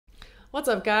What's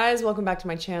up guys? Welcome back to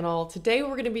my channel. Today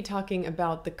we're going to be talking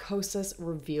about the Kosas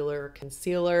Revealer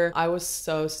Concealer. I was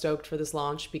so stoked for this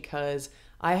launch because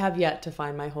I have yet to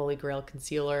find my holy grail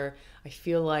concealer. I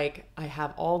feel like I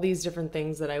have all these different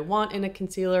things that I want in a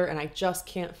concealer and I just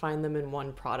can't find them in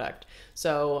one product.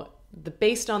 So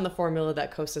based on the formula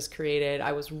that Kosas created,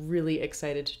 I was really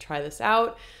excited to try this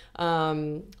out.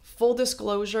 Full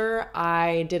disclosure,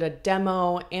 I did a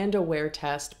demo and a wear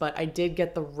test, but I did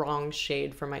get the wrong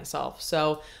shade for myself.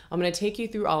 So I'm going to take you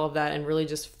through all of that and really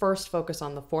just first focus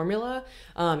on the formula,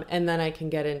 and then I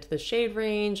can get into the shade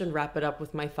range and wrap it up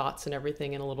with my thoughts and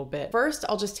everything in a little bit. First,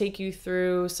 I'll just take you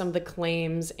through some of the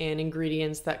claims and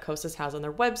ingredients that Kosas has on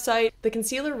their website. The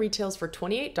concealer retails for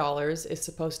 $28, is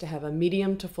supposed to have a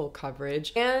medium to full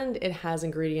coverage, and it has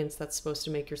ingredients that's supposed to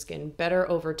make your skin better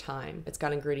over time. It's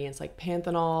got ingredients like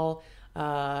panthenol,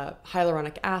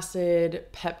 hyaluronic acid,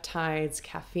 peptides,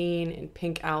 caffeine, and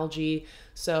pink algae.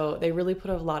 So they really put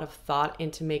a lot of thought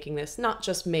into making this not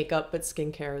just makeup, but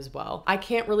skincare as well. I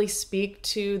can't really speak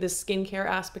to the skincare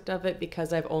aspect of it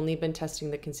because I've only been testing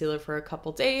the concealer for a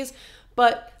couple days,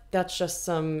 but that's just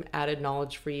some added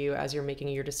knowledge for you as you're making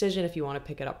your decision if you want to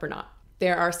pick it up or not.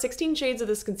 There are 16 shades of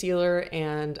this concealer,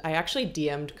 and I actually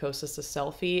DM'd Kosas a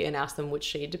selfie and asked them which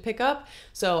shade to pick up.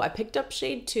 So I picked up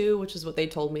shade 2, which is what they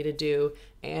told me to do,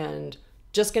 and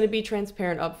just gonna be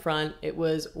transparent up front, it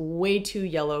was way too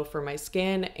yellow for my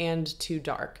skin and too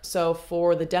dark. So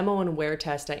for the demo and wear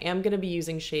test, I am gonna be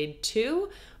using shade 2,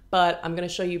 but I'm gonna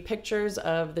show you pictures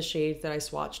of the shades that I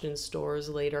swatched in stores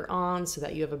later on so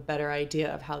that you have a better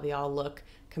idea of how they all look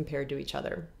compared to each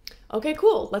other. Okay,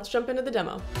 cool, let's jump into the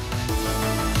demo.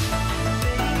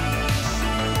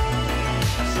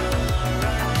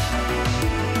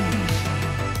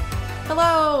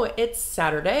 Hello, it's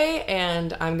Saturday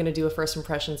and I'm gonna do a first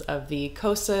impressions of the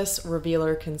Kosas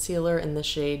Revealer Concealer in the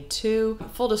shade 2.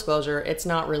 Full disclosure, it's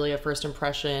not really a first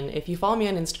impression. If you follow me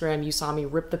on Instagram, you saw me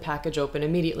rip the package open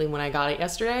immediately when I got it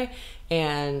yesterday,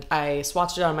 and I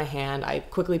swatched it on my hand. I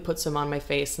quickly put some on my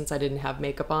face since I didn't have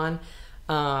makeup on.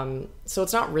 So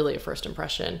it's not really a first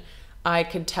impression. I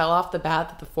could tell off the bat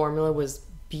that the formula was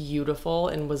beautiful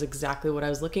and was exactly what I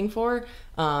was looking for.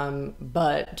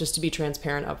 But just to be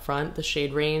transparent up front, the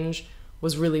shade range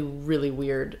was really, really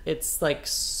weird. It's like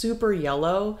super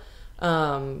yellow.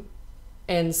 And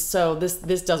so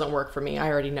this doesn't work for me, I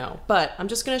already know. But I'm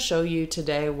just gonna show you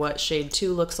today what shade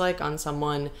 2 looks like on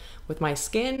someone with my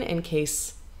skin in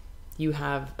case you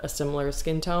have a similar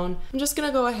skin tone. I'm just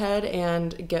gonna go ahead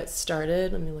and get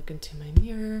started. Let me look into my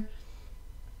mirror.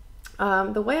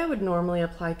 The way I would normally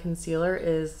apply concealer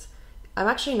is, I'm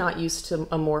actually not used to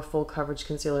a more full coverage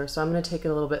concealer, so I'm gonna take it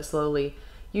a little bit slowly.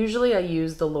 Usually I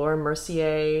use the Laura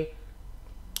Mercier,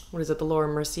 the Laura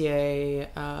Mercier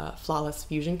Flawless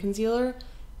Fusion Concealer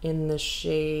in the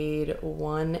shade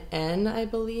 1N, I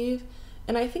believe.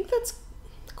 And I think that's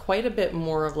quite a bit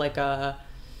more of like a,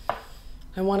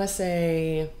 I wanna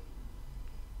say,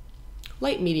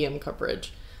 light medium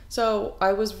coverage. So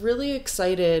I was really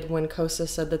excited when Kosas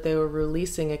said that they were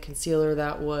releasing a concealer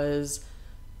that was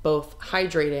both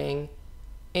hydrating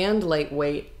and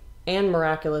lightweight and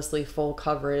miraculously full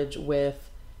coverage with,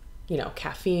 you know,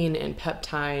 caffeine and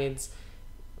peptides,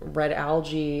 red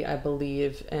algae, I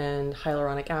believe, and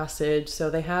hyaluronic acid. So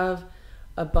they have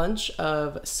a bunch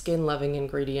of skin-loving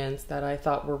ingredients that I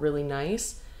thought were really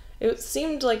nice. It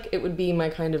seemed like it would be my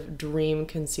kind of dream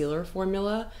concealer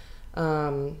formula.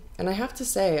 And I have to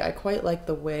say, I quite like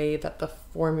the way that the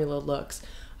formula looks.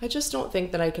 I just don't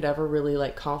think that I could ever really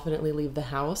like confidently leave the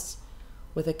house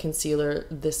with a concealer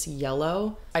this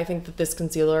yellow. I think that this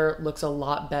concealer looks a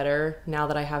lot better now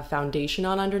that I have foundation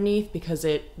on underneath, because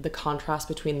the contrast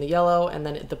between the yellow and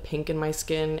then the pink in my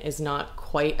skin is not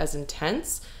quite as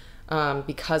intense,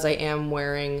 because I am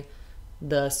wearing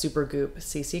the Supergoop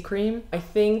CC cream. I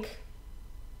think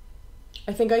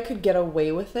I could get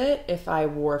away with it if I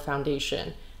wore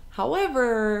foundation.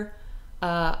 However,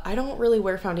 I don't really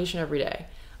wear foundation every day.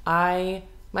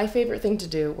 My favorite thing to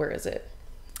do, where is it?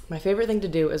 My favorite thing to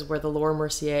do is wear the Laura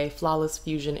Mercier Flawless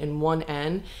Fusion in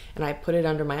 1N, and I put it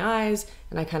under my eyes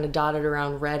and I kind of dot it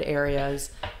around red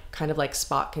areas, kind of like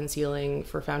spot concealing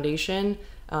for foundation.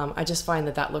 I just find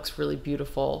that that looks really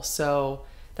beautiful. So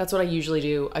that's what I usually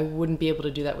do. I wouldn't be able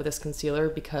to do that with this concealer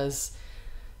because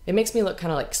it makes me look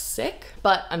kind of like sick,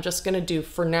 but I'm just gonna do,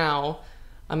 for now,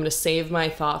 I'm gonna save my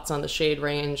thoughts on the shade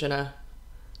range and a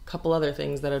couple other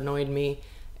things that annoyed me,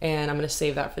 and I'm gonna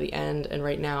save that for the end. And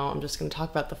right now, I'm just gonna talk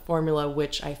about the formula,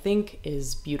 which I think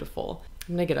is beautiful.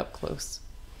 I'm gonna get up close.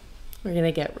 We're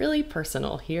gonna get really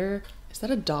personal here. Is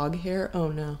that a dog hair? Oh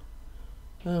no.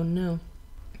 Oh no.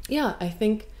 Yeah, I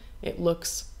think it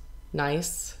looks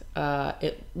nice.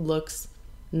 It looks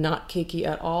not cakey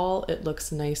at all. It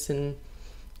looks nice and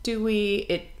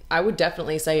dewy. I would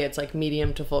definitely say it's like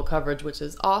medium to full coverage, which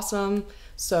is awesome.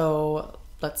 So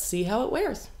let's see how it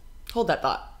wears. Hold that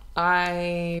thought.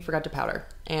 I forgot to powder,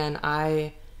 and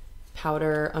I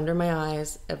powder under my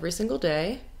eyes every single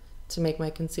day to make my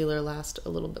concealer last a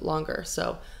little bit longer.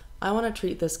 So I want to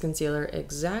treat this concealer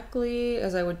exactly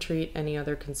as I would treat any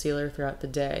other concealer throughout the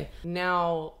day.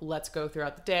 Now let's go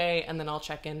throughout the day, and then I'll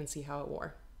check in and see how it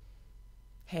wore.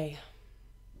 Hey,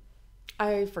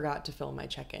 I forgot to film my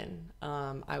check-in.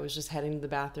 I was just heading to the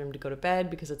bathroom to go to bed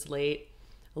because it's late.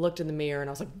 I looked in the mirror and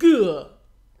I was like, "Gah!"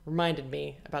 Reminded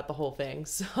me about the whole thing.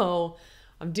 So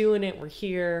I'm doing it. We're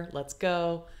here. Let's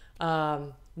go.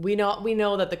 We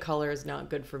know that the color is not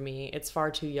good for me. It's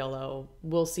far too yellow.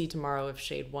 We'll see tomorrow if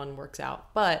shade 1 works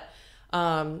out. But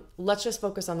let's just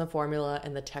focus on the formula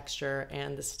and the texture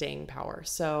and the staying power.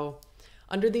 So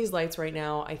under these lights right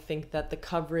now, I think that the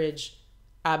coverage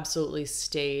absolutely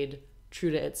stayed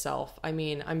true to itself. I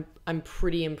mean, I'm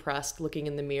pretty impressed looking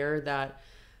in the mirror that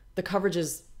the coverage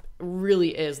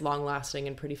really is long lasting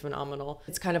and pretty phenomenal.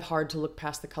 It's kind of hard to look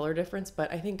past the color difference,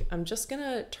 but I think I'm just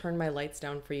gonna turn my lights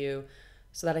down for you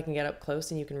so that I can get up close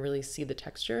and you can really see the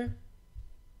texture.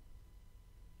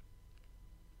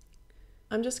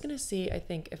 I'm just gonna see, I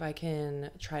think, if I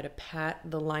can try to pat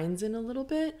the lines in a little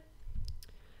bit.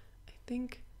 I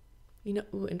think, you know,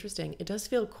 ooh, interesting. It does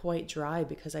feel quite dry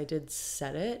because I did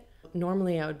set it.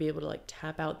 Normally I would be able to like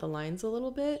tap out the lines a little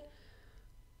bit,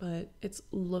 but it's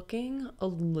looking a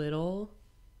little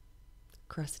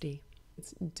crusty.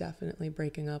 It's definitely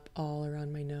breaking up all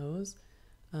around my nose.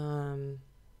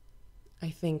 I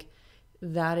think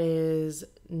that is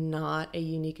not a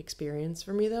unique experience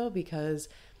for me though, because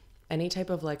any type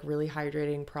of like really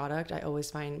hydrating product I always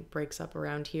find breaks up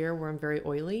around here where I'm very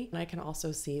oily. And I can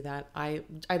also see that I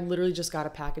literally just got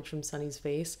a package from Sunny's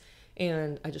Face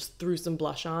and I just threw some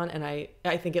blush on, and I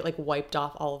think it like wiped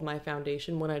off all of my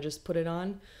foundation when I just put it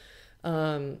on.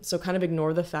 So kind of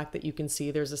ignore the fact that you can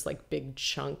see there's this like big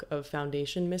chunk of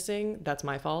foundation missing. That's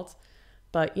my fault.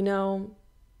 But you know,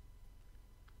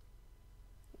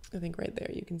 I think right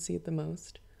there you can see it the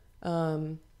most.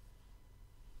 But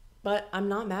I'm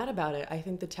not mad about it. I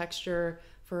think the texture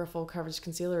for a full coverage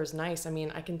concealer is nice. I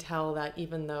mean, I can tell that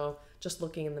even though, just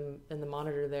looking in the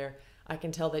monitor there, I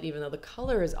can tell that even though the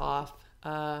color is off,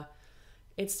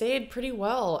 it stayed pretty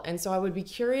well. And so I would be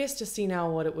curious to see now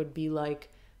what it would be like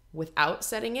without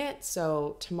setting it.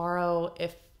 So tomorrow,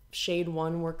 if shade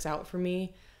 1 works out for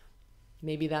me,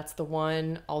 maybe that's the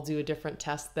one. I'll do a different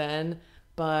test then.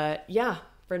 But yeah,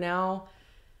 for now,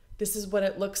 this is what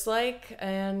it looks like,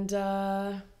 and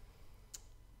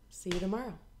see you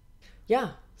tomorrow.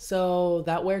 Yeah, so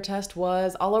that wear test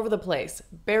was all over the place.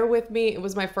 Bear with me, it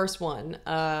was my first one.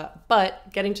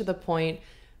 But getting to the point,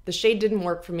 the shade didn't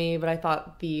work for me, but I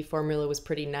thought the formula was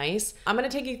pretty nice. I'm gonna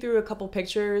take you through a couple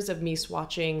pictures of me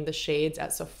swatching the shades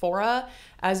at Sephora.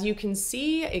 As you can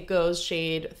see, it goes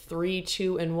shade 3,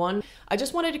 2, and 1. I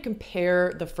just wanted to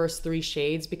compare the first 3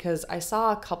 shades because I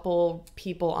saw a couple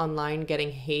people online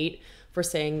getting hate for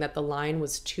saying that the line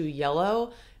was too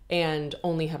yellow and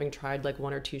only having tried like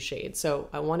 1 or 2 shades. So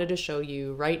I wanted to show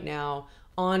you right now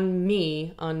on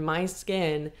me, on my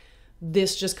skin,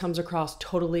 this just comes across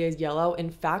totally as yellow. In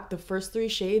fact, the first 3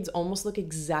 shades almost look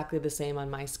exactly the same on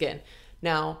my skin.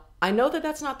 Now, I know that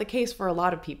that's not the case for a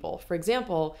lot of people. For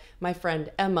example, my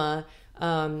friend Emma,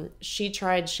 she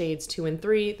tried shades 2 and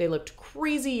 3. They looked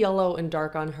crazy yellow and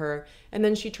dark on her. And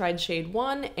then she tried shade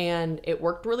 1 and it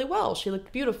worked really well. She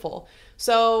looked beautiful.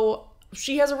 So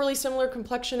she has a really similar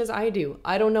complexion as I do.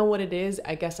 I don't know what it is.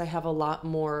 I guess I have a lot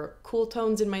more cool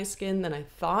tones in my skin than I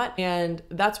thought. And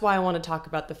that's why I want to talk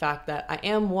about the fact that I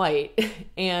am white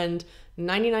and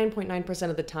 99.9%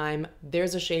 of the time,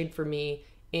 there's a shade for me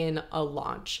in a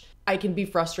launch. I can be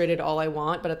frustrated all I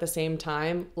want, but at the same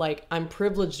time, like, I'm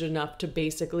privileged enough to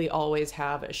basically always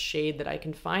have a shade that I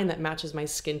can find that matches my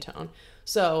skin tone.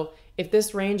 So if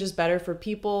this range is better for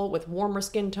people with warmer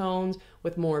skin tones,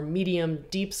 with more medium,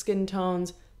 deep skin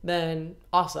tones, then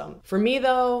awesome. For me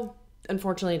though,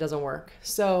 unfortunately it doesn't work.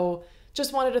 So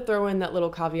just wanted to throw in that little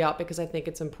caveat because I think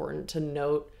it's important to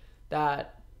note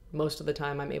that most of the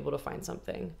time I'm able to find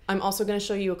something. I'm also going to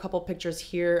show you a couple pictures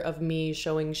here of me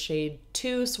showing shade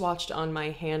 2 swatched on my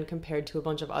hand compared to a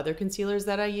bunch of other concealers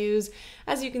that I use.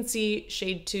 As you can see,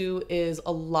 shade 2 is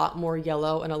a lot more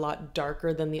yellow and a lot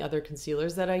darker than the other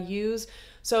concealers that I use.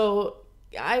 So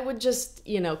I would just,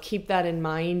 you know, keep that in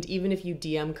mind, even if you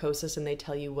DM Kosas and they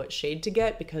tell you what shade to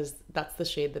get, because that's the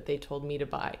shade that they told me to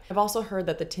buy. I've also heard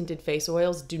that the tinted face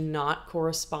oils do not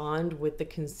correspond with the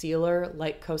concealer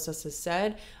like Kosas has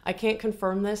said. I can't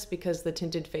confirm this because the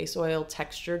tinted face oil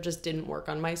texture just didn't work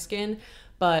on my skin,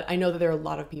 but I know that there are a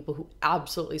lot of people who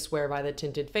absolutely swear by the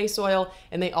tinted face oil,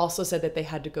 and they also said that they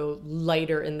had to go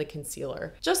lighter in the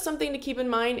concealer. Just something to keep in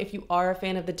mind, if you are a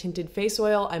fan of the tinted face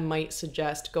oil, I might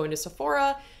suggest going to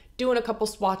Sephora, doing a couple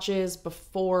swatches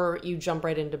before you jump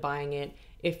right into buying it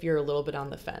if you're a little bit on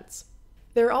the fence.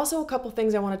 There are also a couple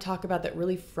things I want to talk about that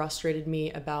really frustrated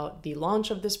me about the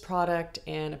launch of this product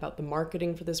and about the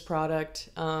marketing for this product.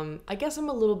 I guess I'm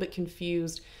a little bit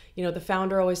confused. You know, the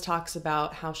founder always talks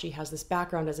about how she has this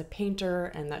background as a painter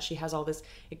and that she has all this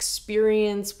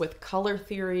experience with color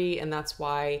theory, and that's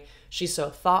why she's so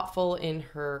thoughtful in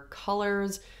her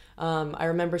colors. I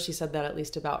remember she said that at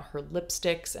least about her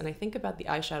lipsticks, and I think about the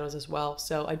eyeshadows as well.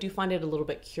 So I do find it a little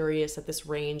bit curious that this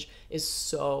range is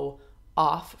so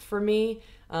off for me.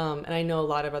 And I know a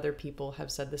lot of other people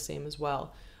have said the same as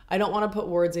well. I don't want to put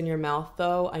words in your mouth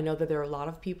though. I know that there are a lot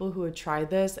of people who had tried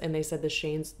this and they said the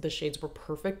shades were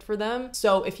perfect for them.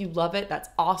 So if you love it, that's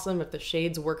awesome. If the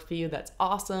shades work for you, that's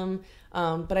awesome.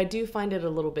 But I do find it a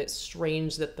little bit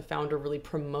strange that the founder really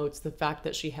promotes the fact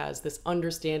that she has this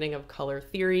understanding of color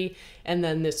theory, and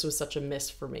then this was such a miss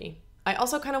for me. I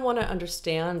also kind of want to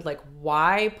understand, like,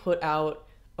 why put out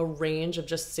a range of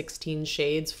just 16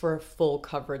 shades for a full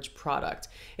coverage product.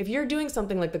 If you're doing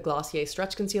something like the Glossier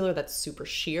Stretch Concealer that's super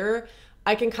sheer,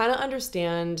 I can kind of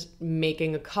understand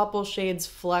making a couple shades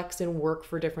flex and work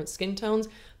for different skin tones,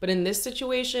 but in this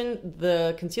situation,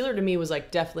 the concealer to me was like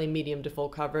definitely medium to full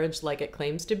coverage like it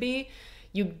claims to be.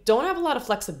 You don't have a lot of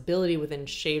flexibility within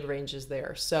shade ranges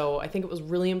there, so I think it was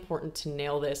really important to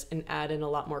nail this and add in a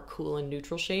lot more cool and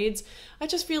neutral shades. I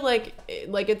just feel like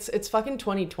it's fucking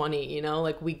 2020, you know?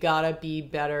 Like, we gotta be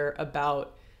better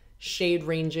about shade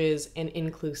ranges and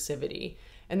inclusivity.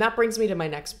 And that brings me to my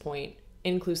next point,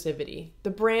 inclusivity.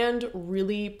 The brand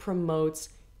really promotes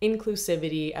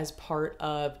inclusivity as part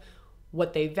of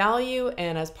what they value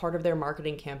and as part of their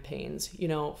marketing campaigns. You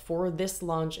know, for this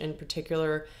launch in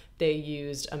particular, they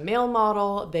used a male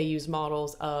model, they used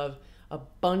models of a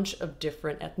bunch of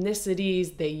different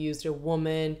ethnicities, they used a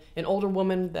woman, an older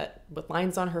woman that with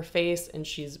lines on her face, and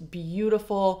she's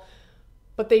beautiful,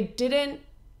 but they didn't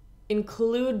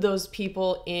include those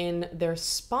people in their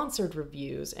sponsored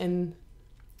reviews, and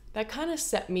that kind of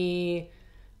set me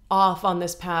off on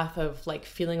this path of like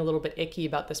feeling a little bit icky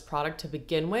about this product to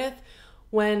begin with.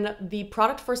 When the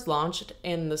product first launched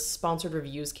and the sponsored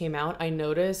reviews came out, I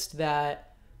noticed that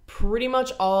pretty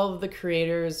much all of the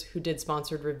creators who did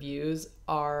sponsored reviews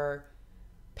are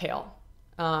pale.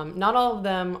 Not all of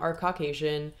them are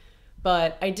Caucasian,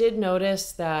 but I did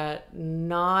notice that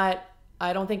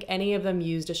I don't think any of them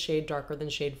used a shade darker than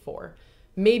shade 4.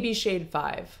 Maybe shade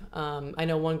 5. I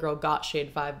know one girl got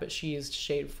shade 5, but she used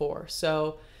shade 4.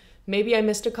 So maybe I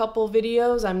missed a couple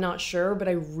videos, I'm not sure, but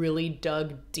I really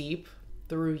dug deep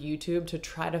through YouTube to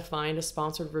try to find a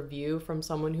sponsored review from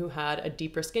someone who had a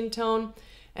deeper skin tone,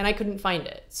 and I couldn't find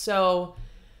it. So,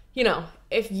 you know,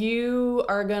 if you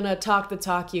are gonna talk the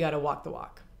talk, you gotta walk the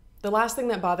walk. The last thing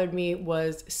that bothered me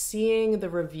was seeing the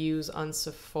reviews on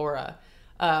Sephora.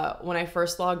 When I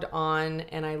first logged on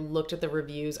and I looked at the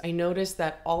reviews, I noticed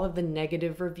that all of the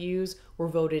negative reviews were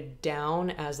voted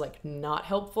down as like not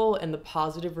helpful, and the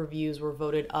positive reviews were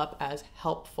voted up as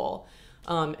helpful.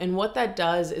 And what that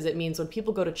does is it means when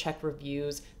people go to check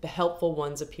reviews, the helpful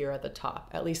ones appear at the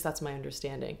top. At least that's my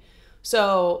understanding.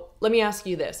 So let me ask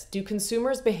you this. Do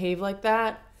consumers behave like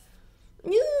that?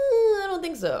 I don't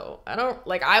think so.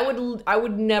 I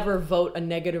would never vote a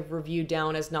negative review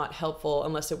down as not helpful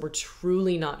unless it were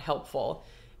truly not helpful,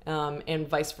 and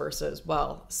vice versa as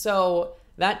well. So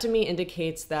that to me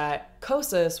indicates that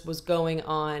Kosas was going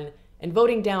on and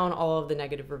voting down all of the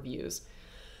negative reviews.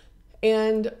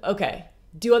 And okay,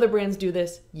 do other brands do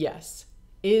this? Yes.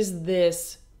 Is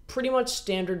this pretty much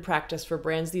standard practice for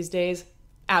brands these days?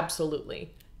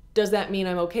 Absolutely. Does that mean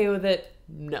I'm okay with it?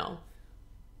 No.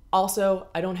 Also,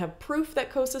 I don't have proof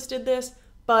that Kosas did this,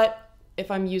 but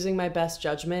if I'm using my best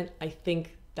judgment, I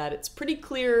think that it's pretty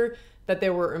clear that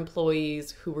there were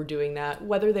employees who were doing that,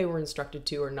 whether they were instructed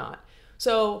to or not.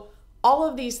 So all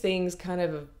of these things kind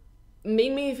of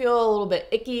made me feel a little bit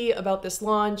icky about this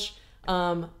launch.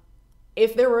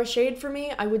 If there were a shade for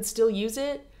me, I would still use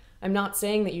it. I'm not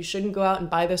saying that you shouldn't go out and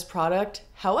buy this product.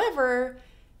 However,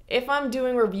 if I'm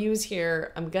doing reviews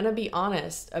here, I'm gonna be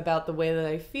honest about the way that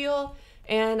I feel,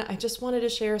 and I just wanted to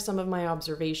share some of my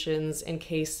observations in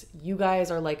case you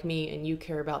guys are like me and you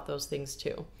care about those things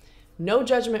too. No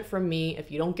judgment from me if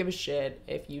you don't give a shit.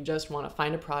 If you just want to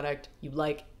find a product you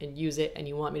like and use it and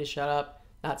you want me to shut up,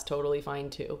 that's totally fine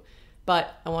too.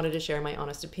 But I wanted to share my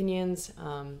honest opinions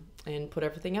and put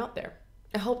everything out there.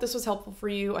 I hope this was helpful for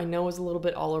you. I know it was a little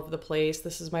bit all over the place.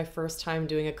 This is my first time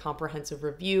doing a comprehensive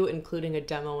review, including a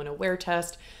demo and a wear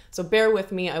test. So bear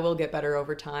with me, I will get better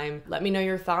over time. Let me know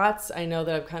your thoughts. I know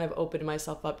that I've kind of opened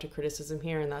myself up to criticism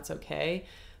here, and that's okay.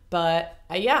 But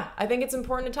yeah, I think it's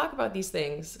important to talk about these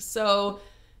things. So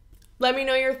let me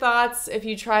know your thoughts. If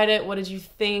you tried it, what did you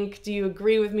think? Do you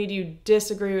agree with me? Do you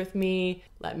disagree with me?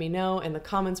 Let me know in the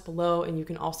comments below. And you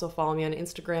can also follow me on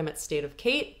Instagram at State of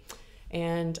Kate.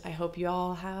 And I hope you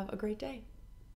all have a great day.